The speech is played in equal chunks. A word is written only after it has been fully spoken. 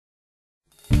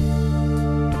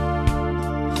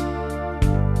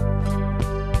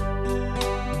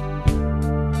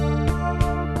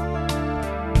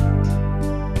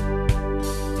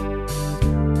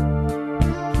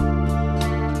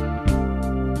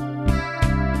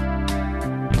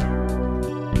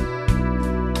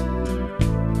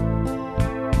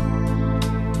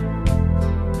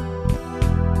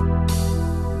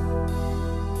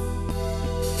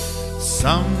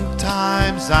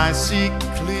I see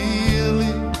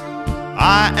clearly,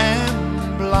 I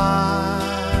am blind.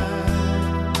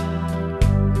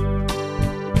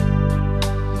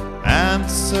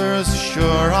 Answers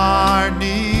sure are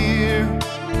near,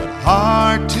 but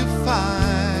hard to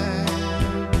find.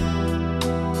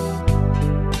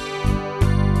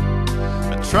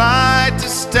 I tried to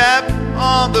step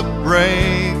on the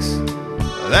brakes,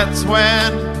 that's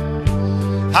when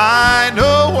I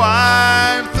know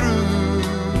I'm through.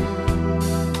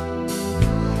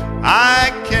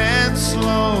 I can't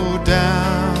slow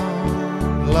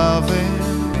down loving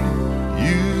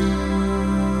you.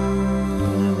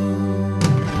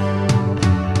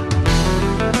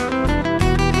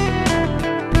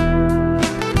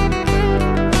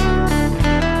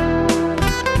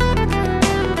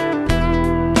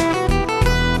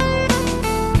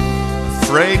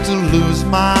 Afraid to lose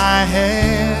my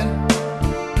head,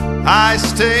 I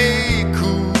stay cool.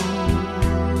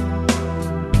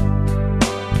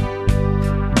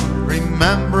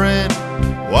 Remembering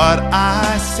what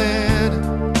I said,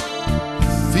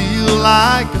 feel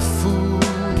like a fool.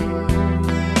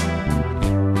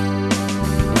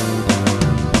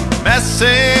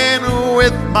 Messing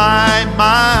with my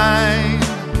mind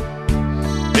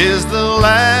is the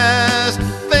last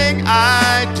thing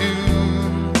I do.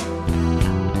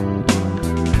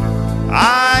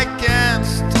 I can't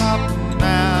stop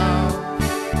now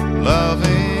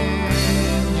loving.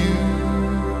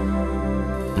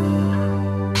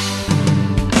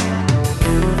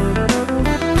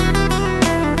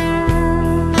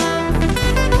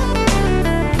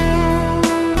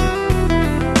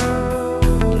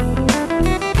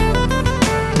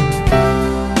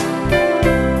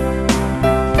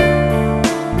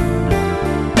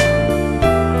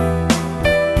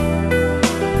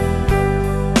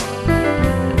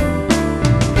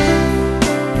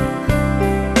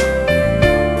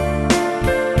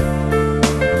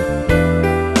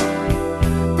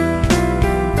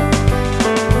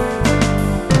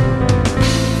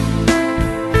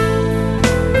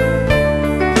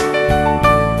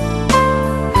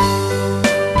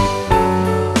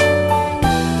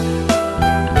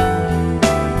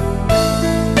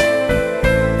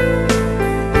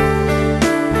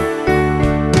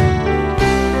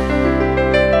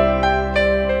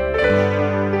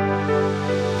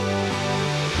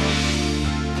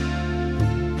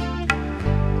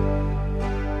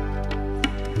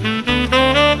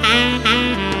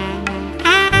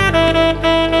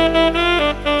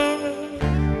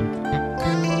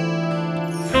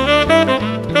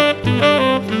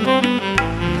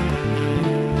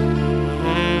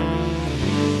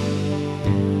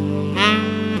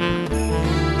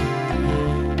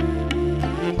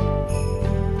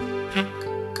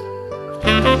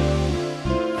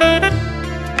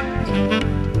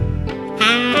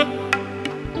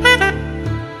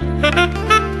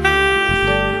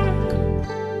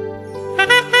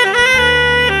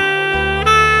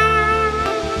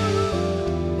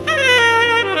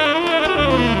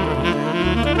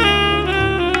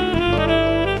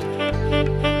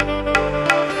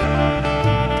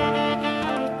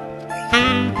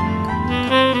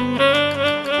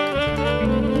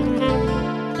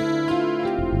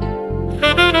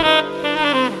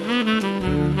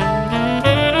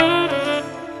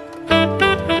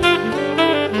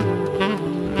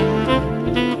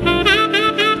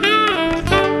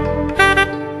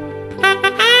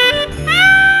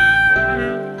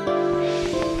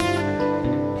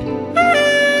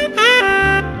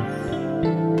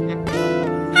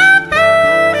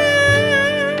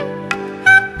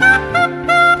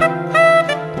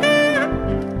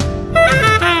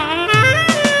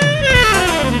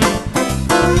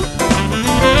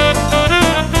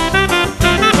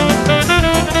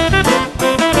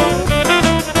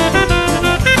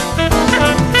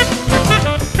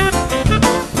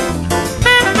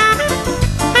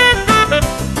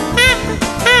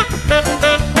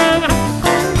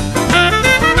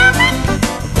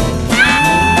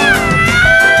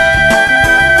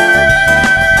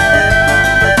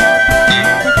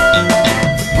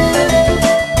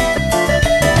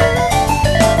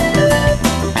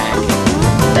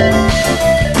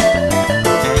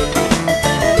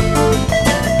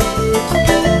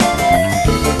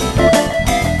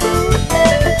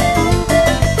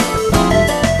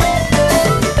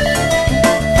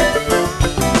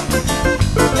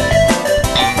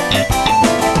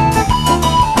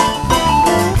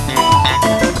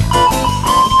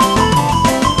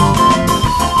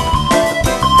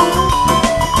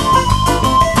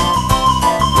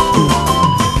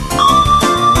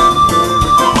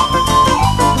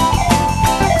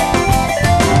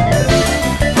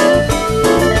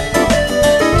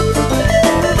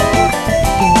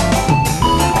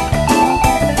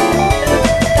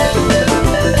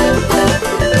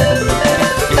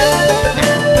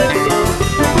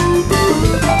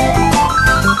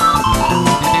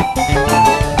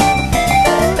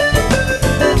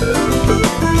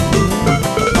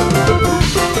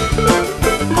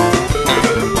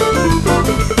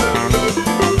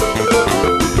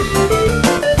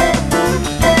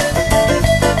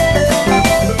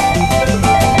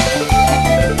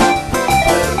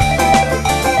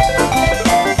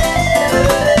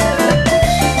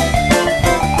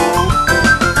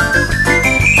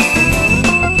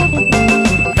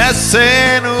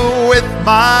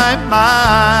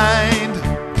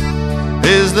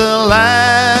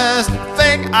 last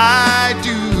thing I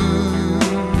do.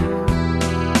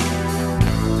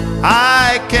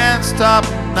 I can't stop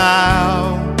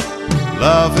now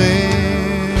loving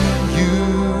you.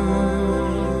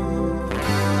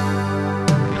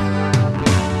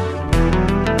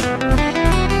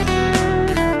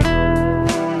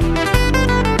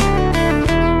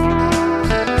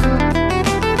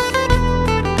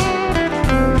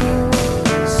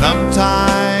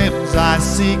 Sometimes I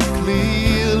see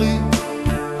clearly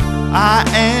I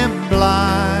am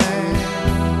blind.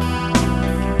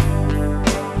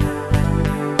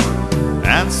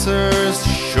 Answers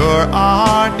sure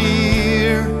are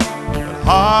near, but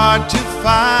hard to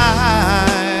find.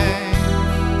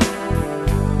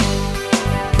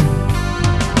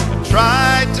 I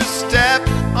try to step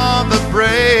on the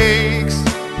brakes,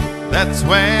 that's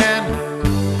when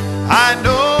I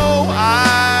know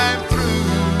I'm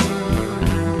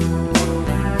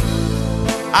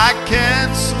I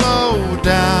can't slow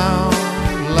down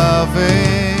loving